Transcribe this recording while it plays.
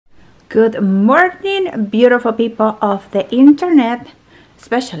Good morning, beautiful people of the internet,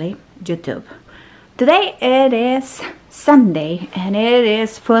 especially YouTube. Today it is Sunday and it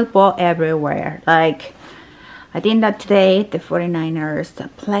is football everywhere. Like, I think that today the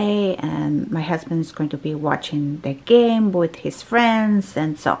 49ers play and my husband is going to be watching the game with his friends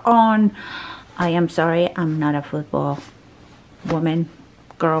and so on. I am sorry, I'm not a football woman,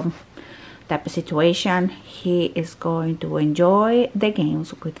 girl type of situation. He is going to enjoy the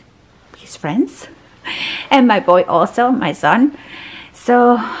games with his friends and my boy also, my son.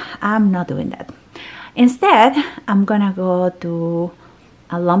 So I'm not doing that. Instead, I'm gonna go to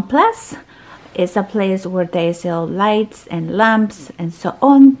Allure. It's a place where they sell lights and lamps and so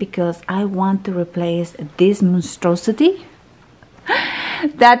on, because I want to replace this monstrosity,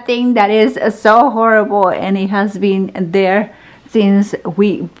 that thing that is so horrible, and it has been there since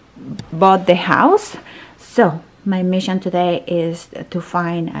we bought the house. So my mission today is to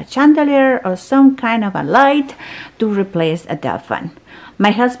find a chandelier or some kind of a light to replace that fan.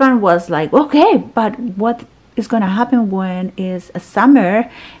 My husband was like, okay, but what is gonna happen when it's a summer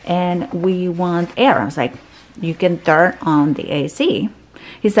and we want air? I was like, you can turn on the AC.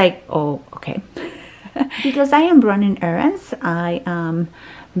 He's like, oh, okay. Because I am running errands, I am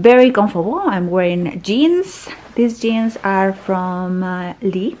very comfortable. I'm wearing jeans. These jeans are from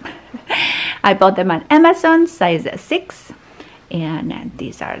Lee. I bought them on Amazon, size 6. And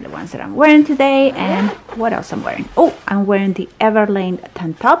these are the ones that I'm wearing today. And what else I'm wearing? Oh, I'm wearing the Everlane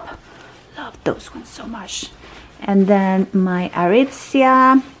tank top. Love those ones so much. And then my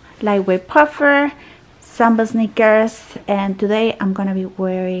Aritzia lightweight puffer, Samba sneakers. And today I'm gonna be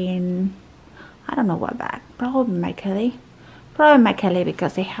wearing, I don't know what bag, probably my Kelly. Probably my Kelly,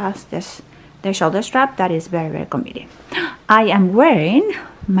 because it has this the shoulder strap that is very, very convenient. I am wearing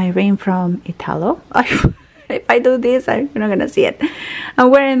my ring from Italo. If I do this, you're not gonna see it.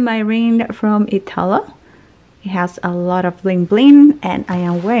 I'm wearing my ring from Italo. It has a lot of bling bling, and I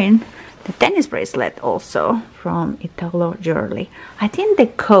am wearing the tennis bracelet also from Italo Jewelry. I think the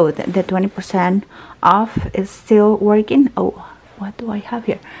code, the 20% off, is still working. Oh, what do I have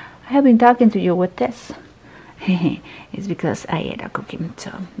here? I have been talking to you with this. It's because I ate a cookie,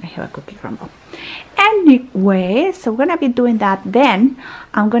 so I have a cookie crumble. Anyway, so we're gonna be doing that. Then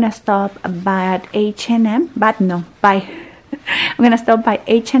I'm gonna stop by H&M, but no, I'm gonna stop by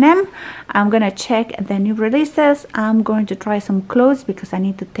H&M. I'm gonna check the new releases. I'm going to try some clothes because I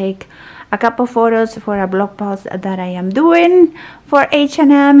need to take a couple photos for a blog post that I am doing for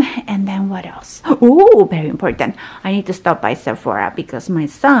H&M. And then what else? Oh, very important, I need to stop by Sephora because my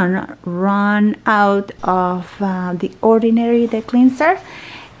son ran out of the Ordinary, the cleanser,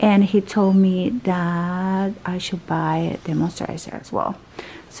 and he told me that I should buy the moisturizer as well.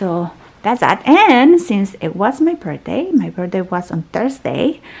 So that's that. And since it was my birthday was on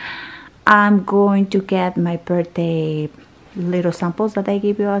Thursday, I'm going to get my birthday little samples that I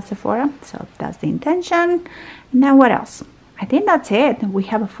give you at Sephora. So that's the intention. Now what else? I think that's it. We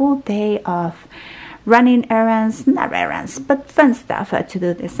have a full day of running errands, not errands, but fun stuff to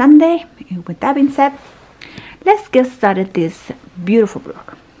do this Sunday. And with that being said, let's get started this beautiful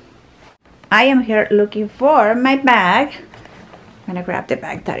vlog. I am here looking for my bag. I'm gonna grab the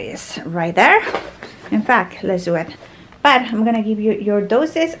bag that is right there. In fact, let's do it. But I'm gonna give you your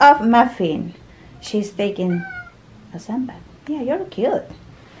doses of muffin. She's taking a sunbath. Yeah, you're cute.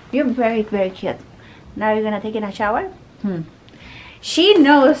 You're very, very cute. Now you're gonna take in a shower? She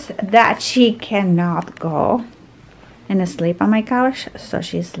knows that she cannot go and sleep on my couch, so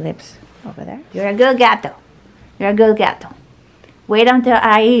she sleeps over there. You're a good gato. You're a good gato. Wait until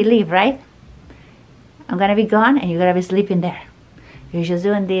I leave, right? I'm gonna be gone and you're gonna be sleeping there. You're just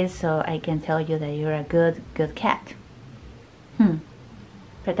doing this so I can tell you that you're a good cat.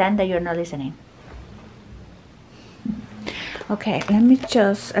 Pretend that you're not listening. Okay, let me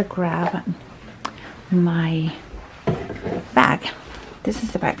just grab my bag. This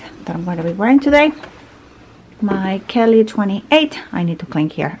is the bag that I'm going to be wearing today. My Kelly 28. I need to clean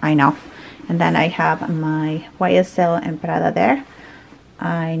here, I know. And then I have my YSL and Prada there.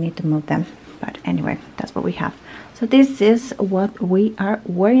 I need to move them. But anyway, that's what we have. So this is what we are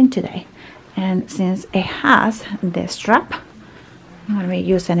wearing today. And since it has the strap, I'm going to be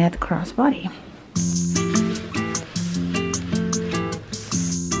using it crossbody.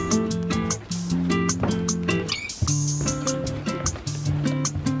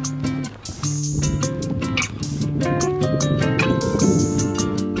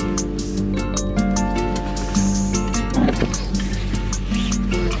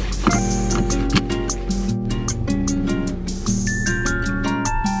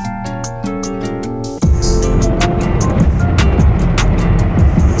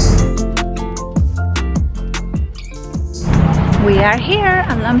 We are here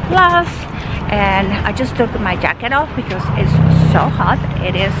at Lamp Plus, and I just took my jacket off because it's so hot.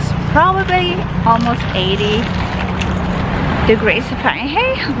 It is probably almost 80 degrees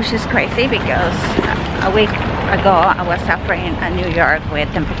Fahrenheit, which is crazy because a week ago I was suffering in New York with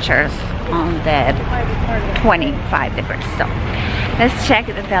temperatures on the 25 degrees. So let's check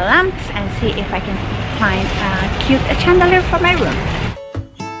the lamps and see if I can find a cute chandelier for my room.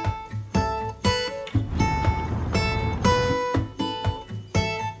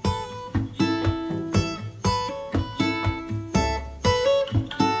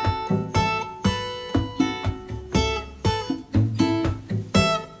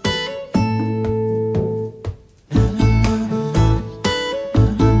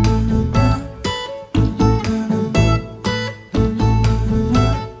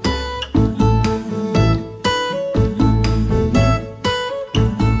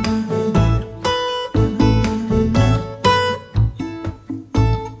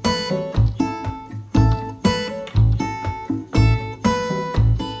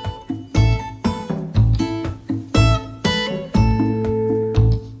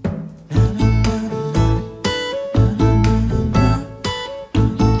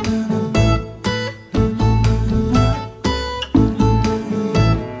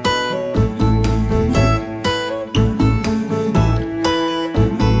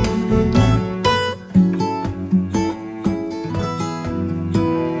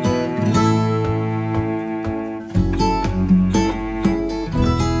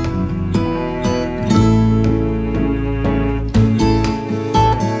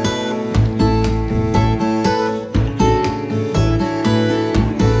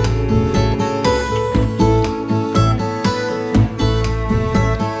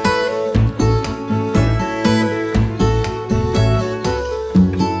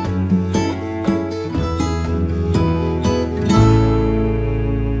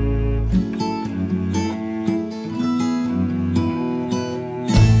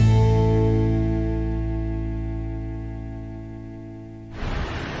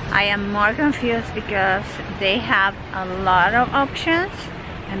 I am more confused because they have a lot of options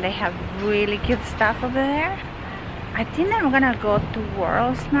and they have really cute stuff over there. I think I'm gonna go to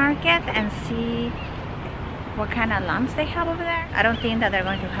World's Market and see what kind of lamps they have over there. I don't think that they're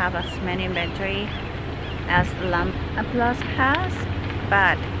going to have as many inventory as Lamp Plus has,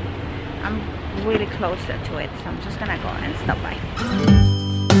 but I'm really closer to it, so I'm just gonna go and stop by.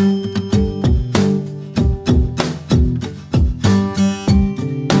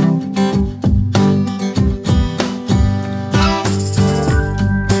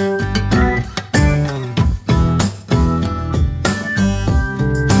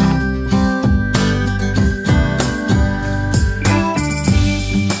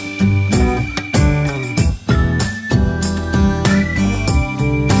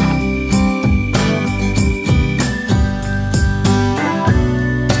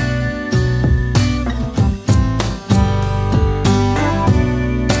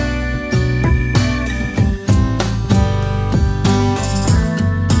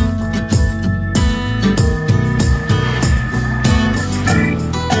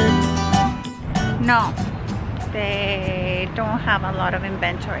 No, they don't have a lot of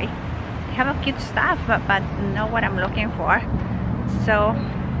inventory. They have a cute stuff, but not what I'm looking for. So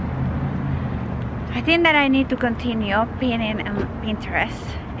I think that I need to continue pinning on Pinterest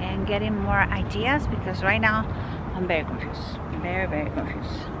and getting more ideas, because right now I'm very confused. Very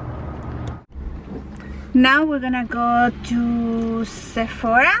confused. Now we're gonna go to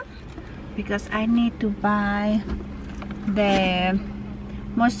Sephora because I need to buy the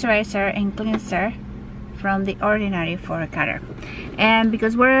moisturizer and cleanser from The Ordinary for Cutter. And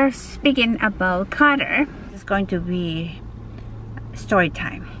because we're speaking about Cutter, it's going to be story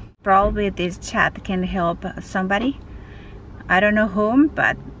time. Probably this chat can help somebody. I don't know whom,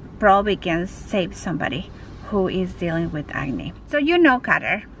 but probably can save somebody who is dealing with acne. So you know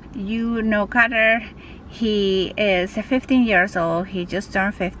Cutter. You know Cutter. He is 15 years old. He just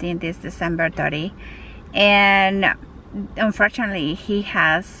turned 15 this December 30. And unfortunately he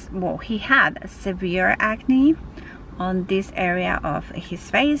had severe acne on this area of his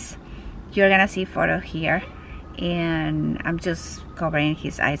face. You're gonna see photo here, and I'm just covering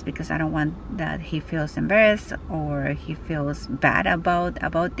his eyes because I don't want that he feels embarrassed or he feels bad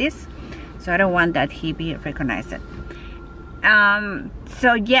about this. So I don't want that he be recognized.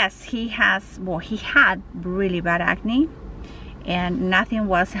 So yes, he had really bad acne and nothing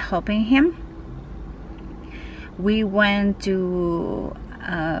was helping him. We went to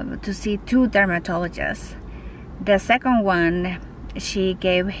see 2 dermatologists. The second one, she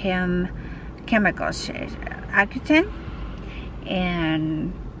gave him chemicals, Accutane,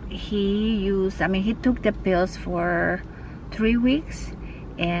 and he took the pills for 3 weeks,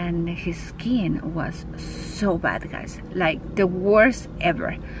 and his skin was so bad, guys, like the worst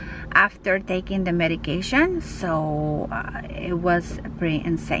ever after taking the medication. So it was pretty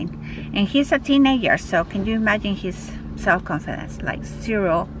insane. And he's a teenager, so can you imagine his self-confidence? Like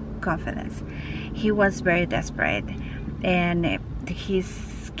zero confidence. He was very desperate, and his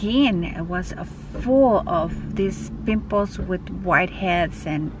skin was full of these pimples with whiteheads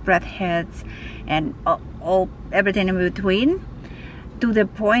and redheads and everything in between, to the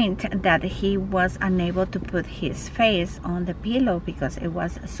point that he was unable to put his face on the pillow because it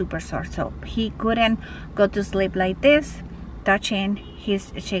was super sore. So he couldn't go to sleep like this, touching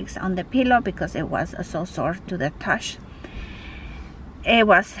his cheeks on the pillow, because it was so sore to the touch. It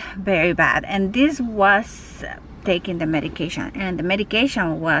was very bad. And this was taking the medication, and the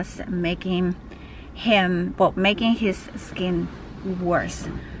medication was making his skin worse.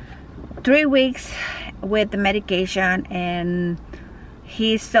 3 weeks with the medication, and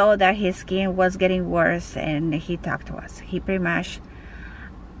he saw that his skin was getting worse, and he talked to us. He pretty much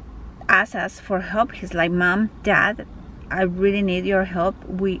asked us for help. He's like, Mom, Dad, I really need your help.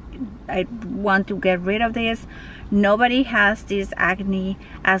 I want to get rid of this. Nobody has this acne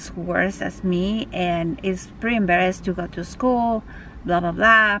as worse as me, and it's pretty embarrassed to go to school, blah blah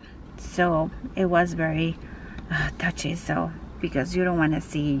blah. So it was very touchy, so because you don't want to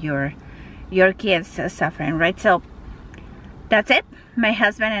see your kids suffering, right? So that's it. My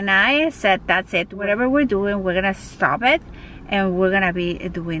husband and I said, that's it. Whatever we're doing, we're gonna stop it, and we're gonna be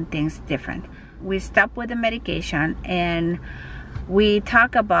doing things different. We stopped with the medication, and we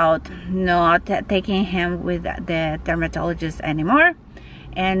talk about not taking him with the dermatologist anymore,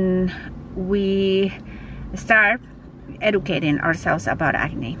 and we start educating ourselves about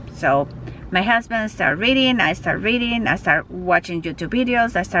acne. So my husband started reading, I started reading, I started watching YouTube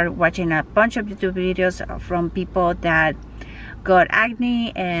videos. I started watching a bunch of YouTube videos from people that got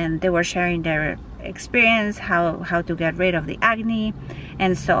acne, and they were sharing their experience, how to get rid of the acne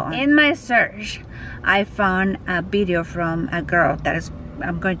and so on. In my search, I found a video from a girl that is,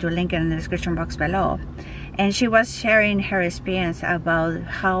 I'm going to link it in the description box below, and she was sharing her experience about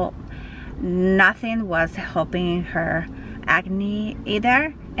how nothing was helping her acne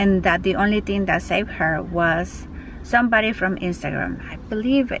either, and that the only thing that saved her was somebody from Instagram. I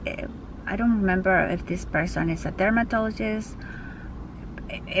believe, I don't remember if this person is a dermatologist.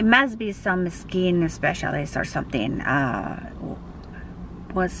 It must be some skin specialist or something.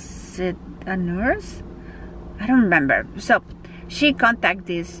 Was it a nurse? I don't remember. So she contacted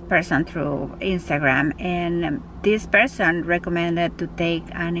this person through Instagram, and this person recommended to take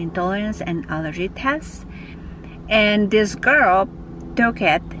an intolerance and allergy test. And this girl took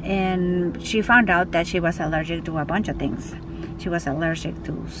it, and she found out that she was allergic to a bunch of things. She was allergic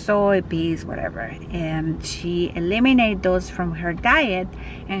to soy, peas, whatever, and she eliminated those from her diet,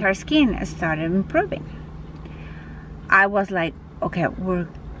 and her skin started improving. I was like, okay, we're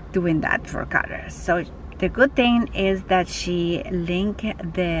doing that for Carter. So the good thing is that she linked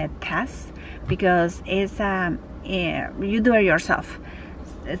the test, because it's you do it yourself.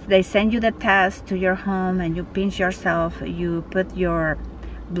 They send you the test to your home, and you pinch yourself, you put your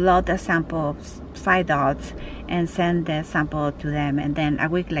blood sample, 5 dots, and send the sample to them, and then a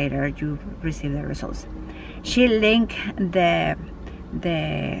week later you receive the results. She linked the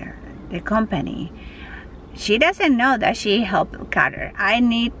company. She doesn't know that she helped Carter. I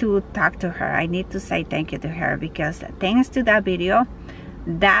need to talk to her. I need to say thank you to her, because thanks to that video,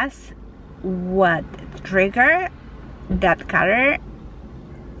 that's what triggered that Carter,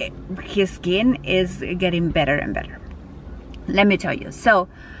 his skin is getting better and better. Let me tell you. So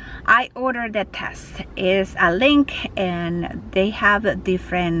I ordered the test. It's a link, and they have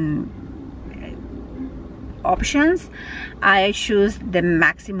different options. I choose the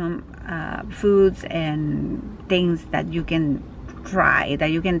maximum foods and things that you can try, that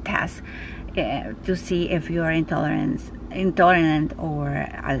you can test to see if you are intolerant or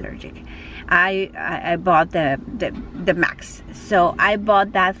allergic. I bought the max, so I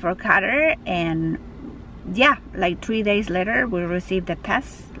bought that for Carter, and yeah, like 3 days later we received the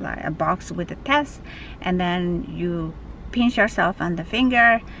test, like a box with the test, and then you pinch yourself on the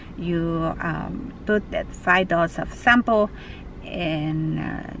finger, you put that 5 dots of sample,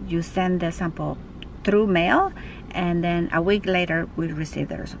 and you send the sample through mail, and then a week later we receive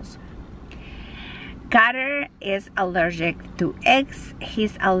the results. Carter is allergic to eggs,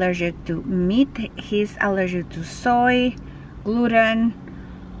 he's allergic to meat, he's allergic to soy, gluten,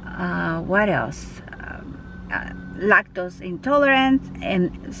 what else? Lactose intolerant,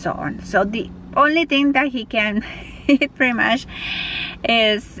 and so on. So only thing that he can eat pretty much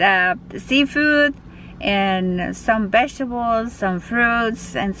is seafood and some vegetables, some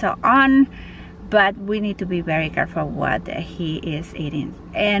fruits, and so on. But we need to be very careful what he is eating.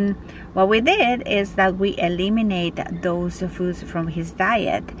 And what we did is that we eliminate those foods from his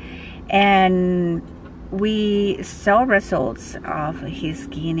diet, and we saw results of his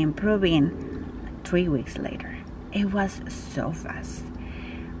skin improving 3 weeks later. It was so fast.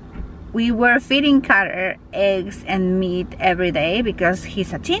 We were feeding Carter eggs and meat every day because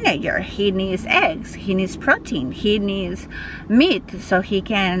he's a teenager. He needs eggs, he needs protein, he needs meat so he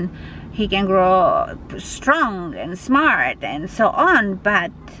can grow strong and smart and so on.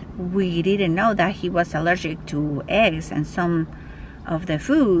 But we didn't know that he was allergic to eggs and some of the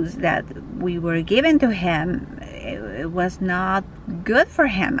foods that we were given to him. It was not good for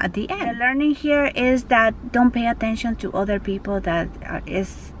him at the end. The learning here is that don't pay attention to other people that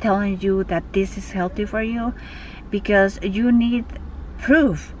is telling you that this is healthy for you, because you need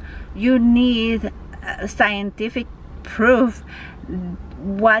proof. You need scientific proof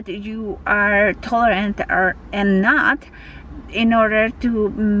what you are tolerant or and not, in order to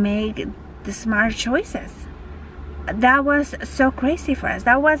make the smart choices. That was so crazy for us.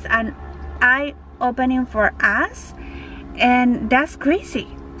 That was an eye-opening for us, and that's crazy.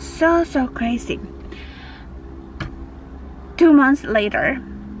 So crazy. 2 months later,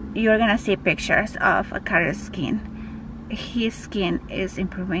 you're gonna see pictures of Carter's skin. His skin is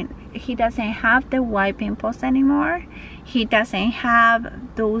improving. He doesn't have the white pimples anymore. He doesn't have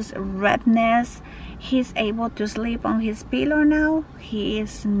those redness. He's able to sleep on his pillow now. He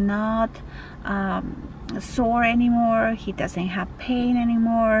is not sore anymore. He doesn't have pain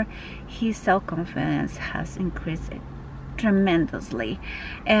anymore. His self-confidence has increased tremendously,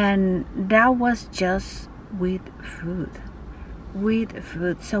 and that was just with food.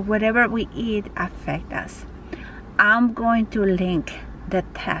 So whatever we eat affects us. I'm going to link the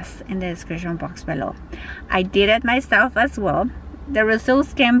test in the description box below. I did it myself as well. The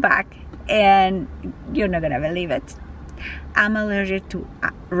results came back, and you're not gonna believe it. I'm allergic to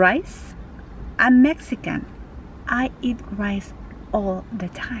rice. I'm Mexican. I eat rice all the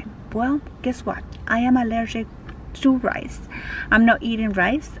time. Well, guess what? I am allergic to rice. I'm not eating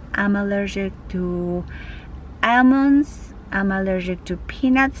rice. I'm allergic to almonds. I'm allergic to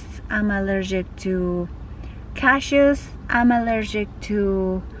peanuts. I'm allergic to cashews. I'm allergic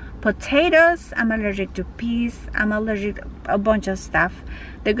to potatoes. I'm allergic to peas. I'm allergic to a bunch of stuff.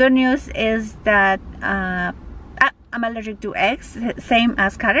 The good news is that I'm allergic to eggs, same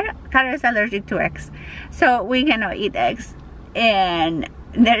as Carter. Carter is allergic to eggs, so we cannot eat eggs, and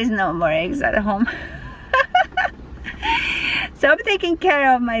there is no more eggs at home. So I'm taking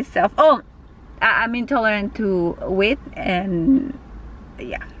care of myself. Oh, I'm intolerant to wheat, and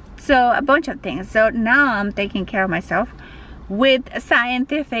yeah, so a bunch of things. So now I'm taking care of myself with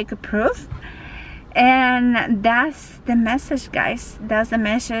scientific proof, and that's the message, guys. That's the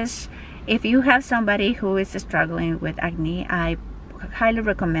message. If you have somebody who is struggling with acne, I highly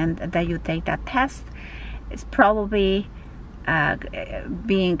recommend that you take that test. It's probably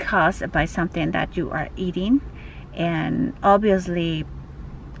being caused by something that you are eating, and obviously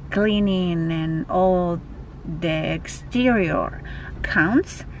cleaning and all the exterior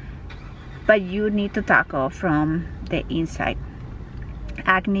counts, but you need to tackle from the inside.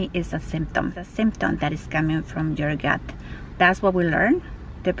 Acne is a symptom that is coming from your gut. That's what we learned.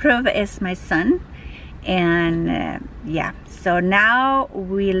 The proof is my son, and yeah, so now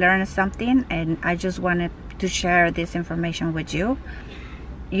we learned something, and I just wanted to share this information with you.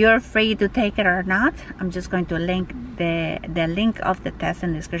 You're free to take it or not. I'm just going to link the link of the test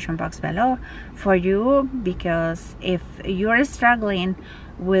in the description box below for you, because if you're struggling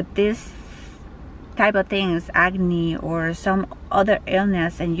with this type of things, acne or some other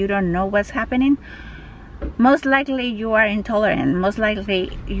illness, and you don't know what's happening, most likely you are intolerant, most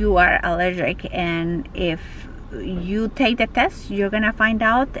likely you are allergic. And if you take the test, you're gonna find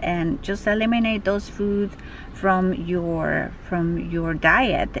out, and just eliminate those foods from your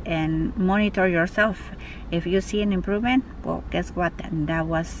diet and monitor yourself. If you see an improvement, well, guess what, then that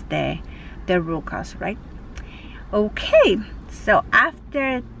was the root cause, right? Okay, so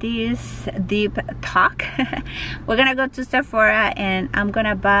after this deep talk, we're gonna go to Sephora, and I'm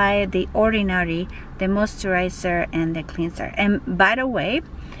gonna buy the Ordinary, the moisturizer, and the cleanser. And by the way,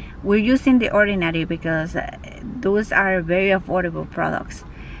 we're using the Ordinary because those are very affordable products.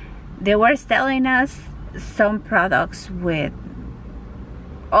 They were selling us some products with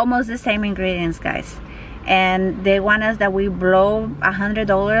almost the same ingredients, guys, and they want us that we blow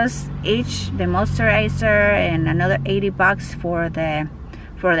 $100 each, the moisturizer, and another $80 for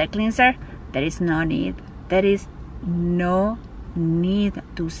the cleanser. There is no need. There is no need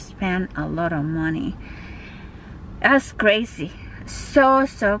to spend a lot of money. That's crazy. So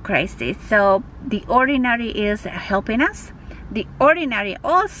crazy. So the Ordinary is helping us. The Ordinary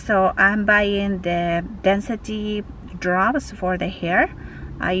also, I'm buying the density drops for the hair.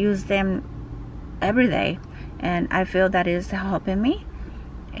 I use them every day, and I feel that is helping me,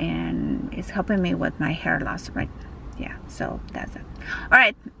 and it's helping me with my hair loss, right? Yeah, so that's it. All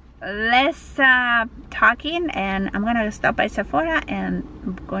right, let's talking, and I'm gonna stop by Sephora, and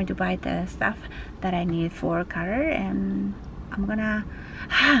I'm going to buy the stuff that I need for Carter, and I'm gonna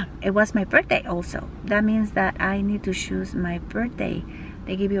it was my birthday also. That means that I need to choose my birthday.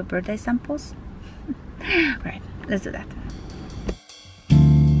 They give you birthday samples. Right, let's do that.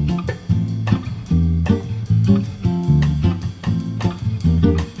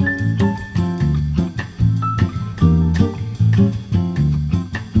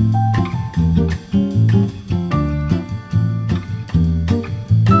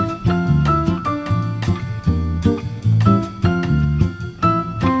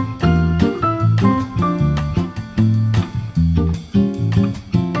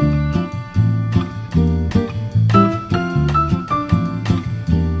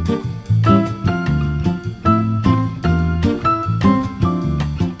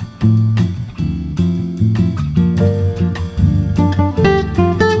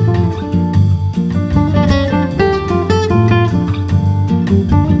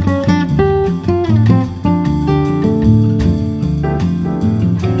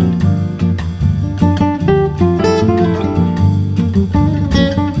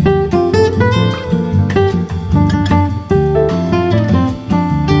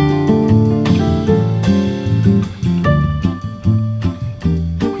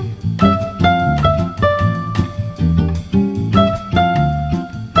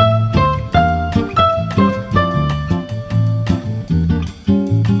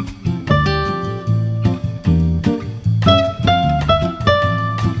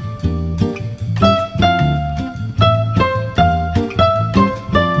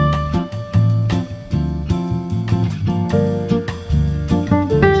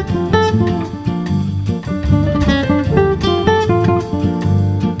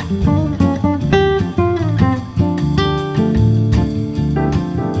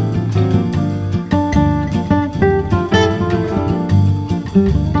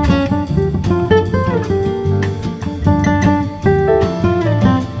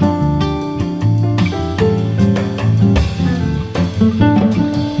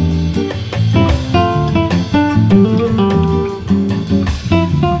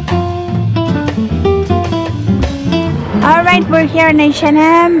 We're here in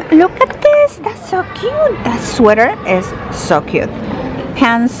H&M. Look at this, that's so cute. That sweater is so cute.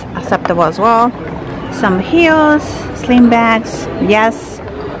 Pants acceptable as well. Some heels, slim bags, yes.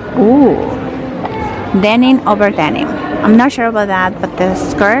 Ooh, denim over denim. I'm not sure about that, but the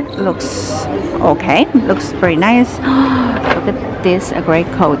skirt looks okay. Looks pretty nice. Look at this, a great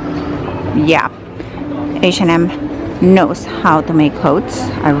coat. Yeah, H&M knows how to make coats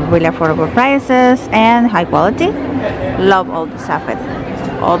at really affordable prices and high quality. Love all this outfit.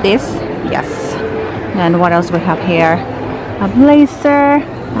 All this, yes. And what else we have here? A blazer,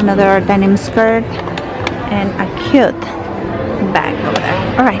 another denim skirt, and a cute bag over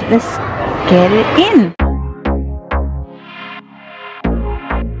there. All right, let's get it in.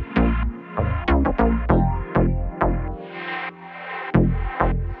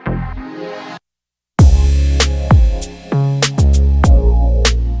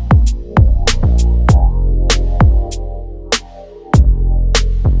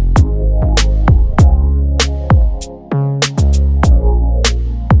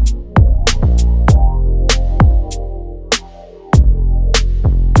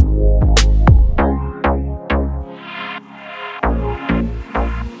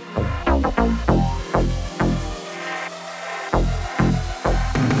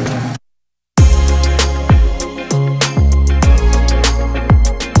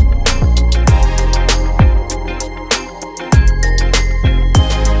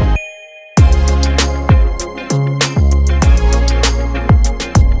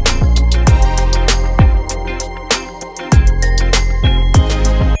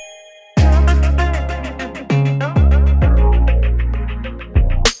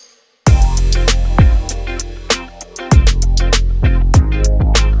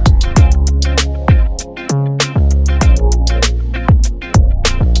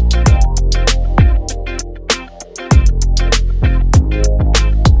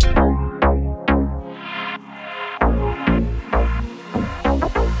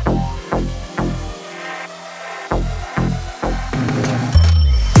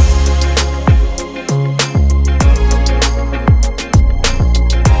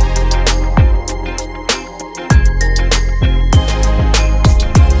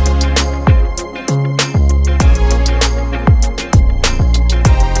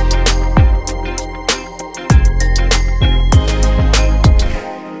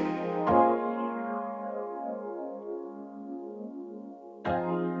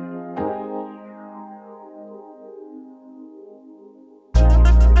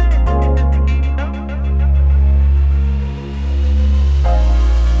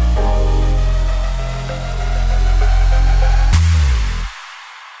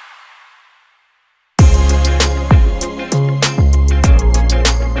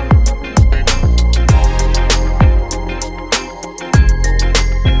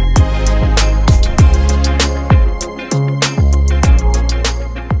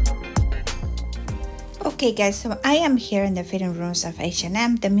 Okay guys, so I am here in the fitting rooms of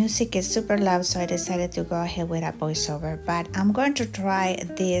H&M. The music is super loud, so I decided to go ahead with a voiceover, but I'm going to try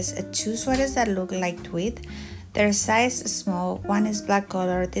these two sweaters that look like tweed. They're size small. One is black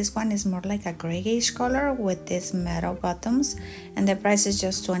color, this one is more like a grayish color with these metal bottoms, and the price is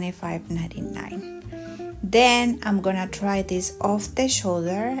just $25.99. Then I'm gonna try this off the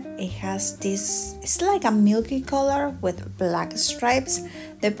shoulder. It has this, it's like a milky color with black stripes.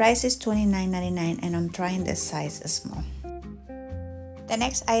 The price is $29.99 and I'm trying the size small. The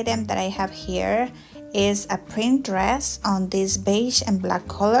next item that I have here is a print dress on these beige and black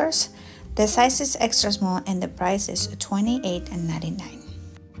colors. The size is extra small and the price is $28.99.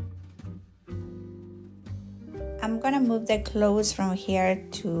 I'm gonna move the clothes from here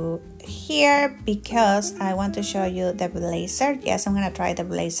to here because I want to show you the blazer. Yes, I'm gonna try the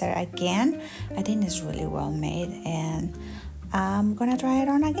blazer again. I think it's really well made and I'm gonna try it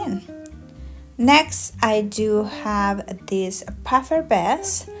on again. Next, I do have this puffer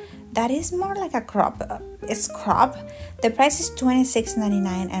vest that is more like a crop. It's crop. The price is $26.99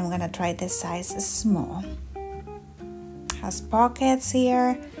 and I'm gonna try the size small. Has pockets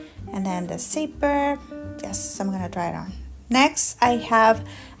here and then the zipper. Yes, I'm gonna try it on. Next, I have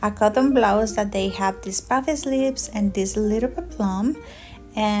a cotton blouse that they have these puffy sleeves and this little peplum,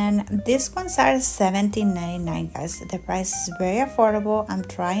 and these ones are $17.99 guys. The price is very affordable. I'm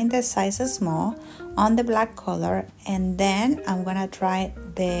trying the size small on the black color, and then I'm gonna try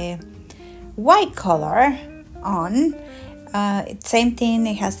the white color on. Same thing,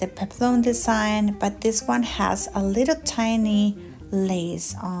 it has the peplum design, but this one has a little tiny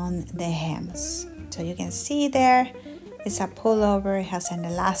lace on the hems. So you can see there, it's a pullover. It has an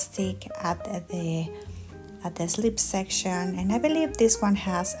elastic at the slip section, and I believe this one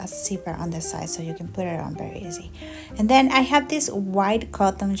has a zipper on the side, so you can put it on very easy. And then I have this white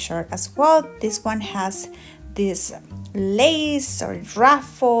cotton shirt as well. This one has this lace or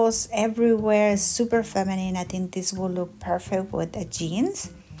ruffles everywhere, super feminine. I think this will look perfect with the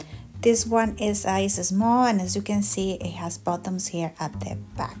jeans. This one is size small, and as you can see, it has bottoms here at the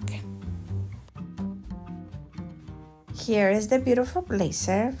back. Here is the beautiful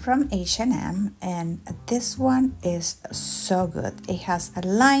blazer from H&M, and this one is so good. It has a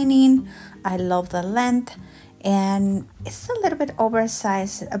lining. I love the length, and it's a little bit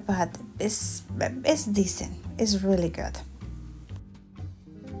oversized, but it's decent. It's really good.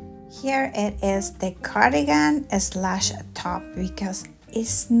 Here it is, the cardigan slash top, because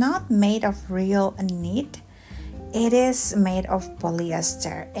it's not made of real knit. It is made of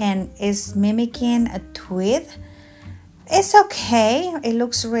polyester and is mimicking a tweed. It's okay. It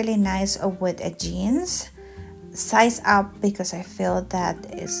looks really nice with jeans. Size up because I feel that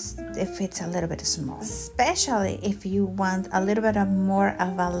it fits a little bit small. Especially if you want a little bit more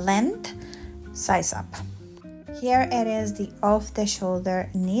of a length, size up. Here it is, the off the shoulder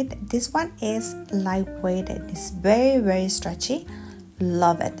knit. This one is lightweight and it's very, very stretchy.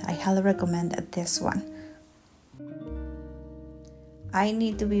 Love it. I highly recommend this one. I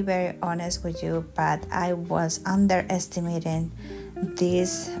need to be very honest with you, but I was underestimating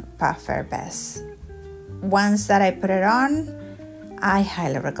this puffer vest. Once that I put it on, I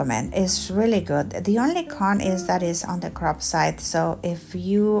highly recommend. It's really good. The only con is that it's on the crop side, so if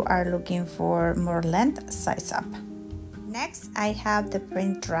you are looking for more length, size up. Next, I have the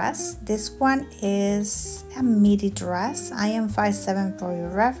print dress. This one is a midi dress. I am 5'7" for your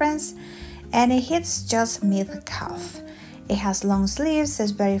reference, and it hits just mid-calf. It has long sleeves,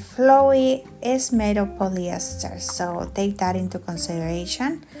 it's very flowy, it's made of polyester, so take that into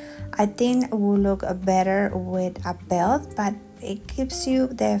consideration. I think it will look better with a belt, but it gives you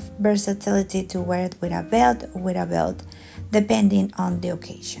the versatility to wear it with a belt, depending on the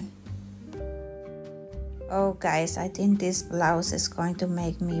occasion. Oh guys, I think this blouse is going to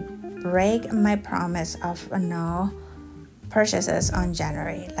make me break my promise of no purchases on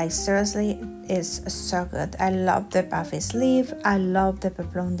January. Like seriously, it's so good. I love the puffy sleeve. I love the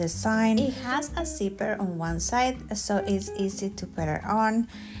peplum design. It has a zipper on one side, so it's easy to put it on.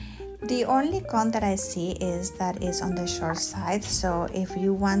 The only con that I see is that it's on the short side, so if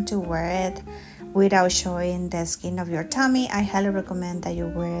you want to wear it without showing the skin of your tummy, I highly recommend that you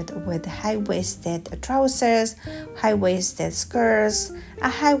wear it with high-waisted trousers, high-waisted skirts, a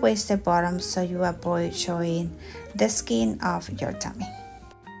high-waisted bottom, so you avoid showing the skin of your tummy.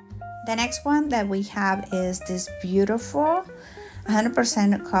 The next one that we have is this beautiful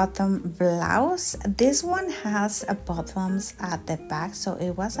 100% cotton blouse. This one has bottoms at the back, so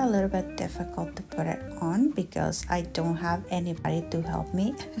it was a little bit difficult to put it on because I don't have anybody to help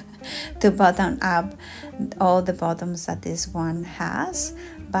me to button up all the bottoms that this one has.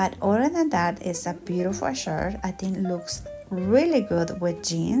 But other than that, it's a beautiful shirt. I think it looks really good with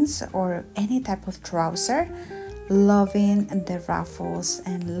jeans or any type of trouser. Loving the ruffles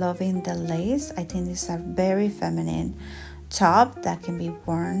and loving the lace. I think it's a very feminine top that can be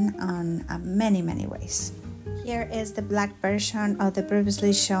worn on many ways. Here is the black version of the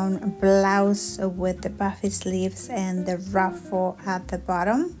previously shown blouse with the puffy sleeves and the ruffle at the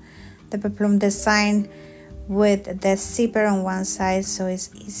bottom. The peplum design with the zipper on one side, so it's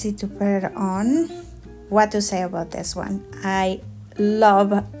easy to put it on. What to say about this one? I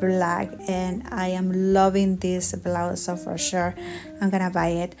love black and I am loving this blouse, so for sure I'm gonna buy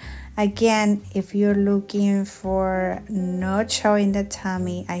it. Again, if you're looking for not showing the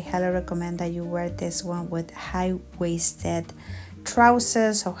tummy, I highly recommend that you wear this one with high-waisted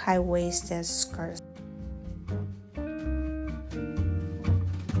trousers or high-waisted skirts.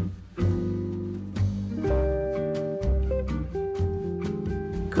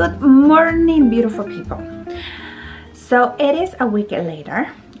 Good morning, beautiful people. So it is a week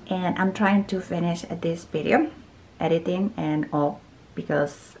later and I'm trying to finish this video, editing and all,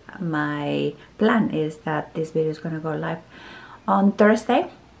 because my plan is that this video is going to go live on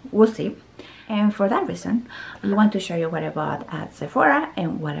Thursday. We'll see. And for that reason, I want to show you what I bought at Sephora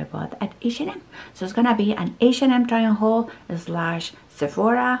and what I bought at H&M. So it's going to be an H&M try on haul /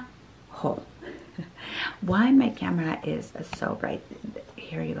 Sephora haul. Why my camera is so bright?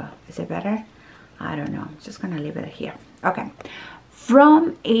 Here you go. Is it better? I don't know. I'm just going to leave it here. Okay.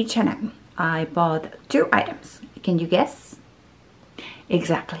 From H&M, I bought 2 items. Can you guess?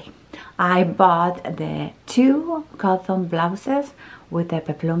 Exactly. I bought the 2 cotton blouses with the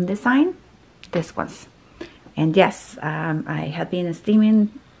peplum design. These ones. And yes, I have been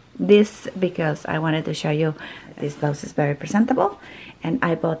steaming this because I wanted to show you this blouse is very presentable. And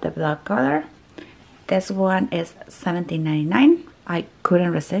I bought the black color. This one is $17.99. I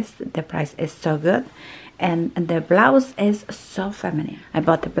couldn't resist. The price is so good. And the blouse is so feminine. I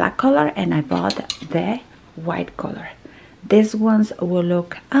bought the black color and I bought the white color. These ones will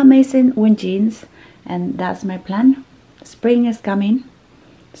look amazing with jeans, and that's my plan. Spring is coming,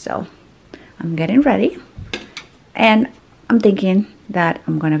 so I'm getting ready, and I'm thinking that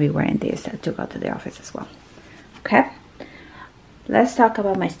I'm gonna be wearing this to go to the office as well. Okay, let's talk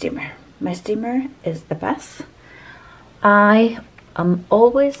about my steamer. My steamer is the best. I am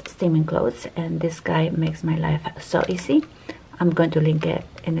always steaming clothes, and this guy makes my life so easy. I'm going to link it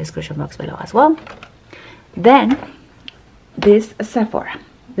in the description box below as well. Then this Sephora.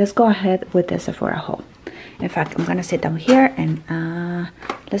 Let's go ahead with the Sephora haul. In fact, I'm gonna sit down here and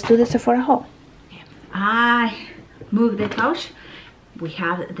let's do the Sephora haul. I moved the couch. We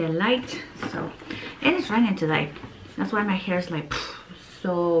have the light, so it is raining today. That's why my hair is like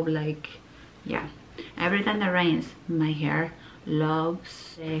so like, yeah. Every time it rains, my hair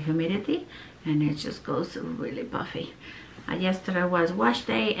loves the humidity and it just goes really puffy. Yesterday was wash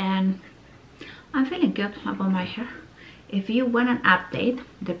day and I'm feeling good about my hair. If you want an update,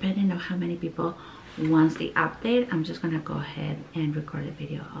 depending on how many people wants the update, I'm just gonna go ahead and record a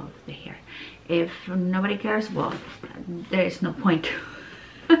video of the hair. If nobody cares, well, there is no point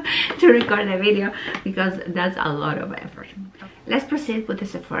to record the video because that's a lot of effort. Let's proceed with the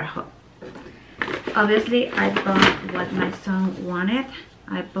Sephora haul. Obviously, I bought what my son wanted.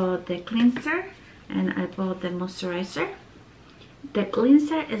 I bought the cleanser and I bought the moisturizer. The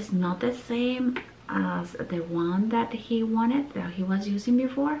cleanser is not the same as the one that he wanted, that he was using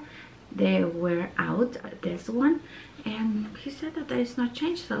before. They were out, this one, and he said that there is no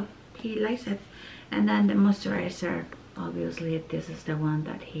change, so he likes it. And then the moisturizer, obviously this is the one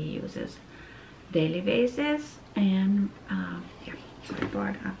that he uses daily basis, and yeah, so I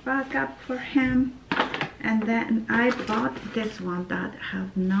bought a backup for him. And then I bought this one that I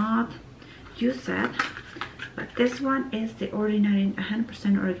have not used it, but this one is the Ordinary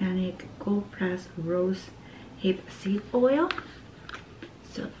 100% organic cold pressed rose hip seed oil.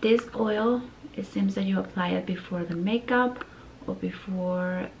 So this oil, it seems that you apply it before the makeup or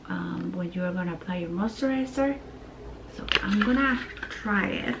before when you are gonna apply your moisturizer. So I'm gonna try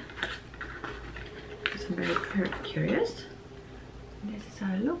it because I'm very curious. This is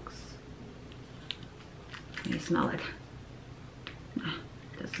how it looks. Can you smell it? Ah,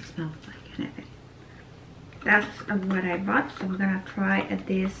 doesn't smell like anything. That's what I bought, so I'm gonna try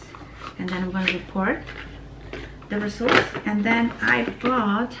this and then I'm gonna report the results. And then I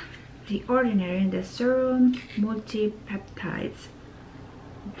bought the Ordinary, the serum multi-peptides.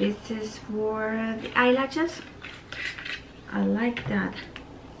 This is for the eyelashes. I like that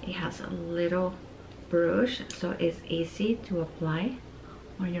it has a little brush, so it's easy to apply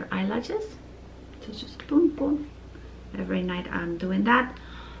on your eyelashes. So just boom boom. Every night I'm doing that.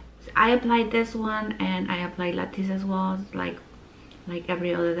 I applied this one and I applied Latisse as well, like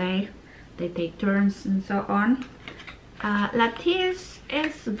every other day. They take turns and so on. Latisse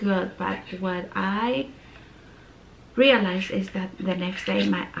is good, but what I realized is that the next day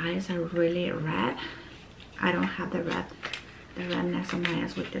my eyes are really red. I don't have the redness on my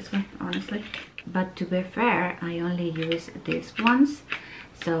eyes with this one, honestly. But to be fair, I only use this once,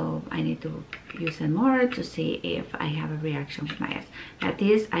 so I need to use it more to see if I have a reaction with my eyes.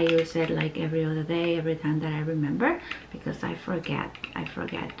 Latisse, I use it like every other day, every time that I remember, because I forget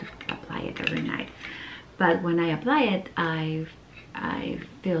to apply it every night. But when I apply it, I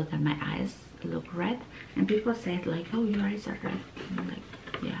feel that my eyes look red, and people say like, oh, your eyes are red. I'm like,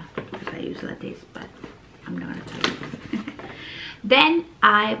 yeah, because I use Latisse, but I'm not gonna tell you. Then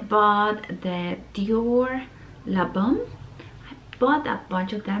I bought the Dior La Bombe. I bought a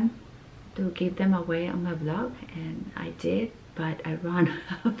bunch of them to give them away on my vlog, and I did, but I ran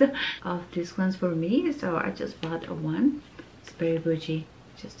out of these ones for me, so I just bought one. It's very bougie,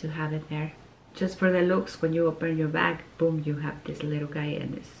 just to have it there, just for the looks. When you open your bag, boom, you have this little guy,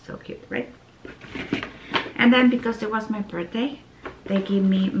 and it's so cute, right? And then because it was my birthday, they gave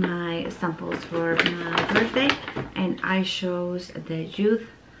me my samples for my birthday, and I chose the Youth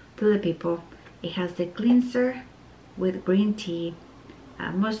to the People. It has the cleanser with green tea,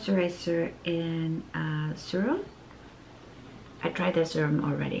 moisturizer, and serum. I tried the serum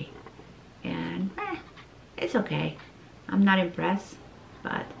already, and it's okay. I'm not impressed,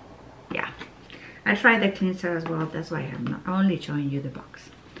 but yeah. I tried the cleanser as well. That's why I'm not only showing you the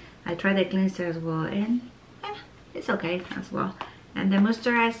box. I tried the cleanser as well, and it's okay as well. And the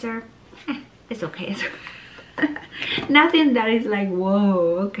moisturizer, it's okay. Nothing that is like,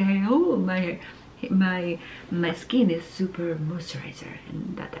 whoa, okay, oh, my skin is super moisturizer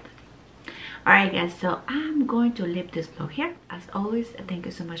and that type of thing. Alright guys, so I'm going to leave this vlog here. As always, thank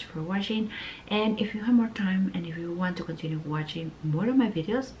you so much for watching, and if you have more time and if you want to continue watching more of my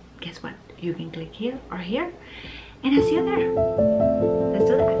videos, guess what, you can click here or here, and I'll see you there.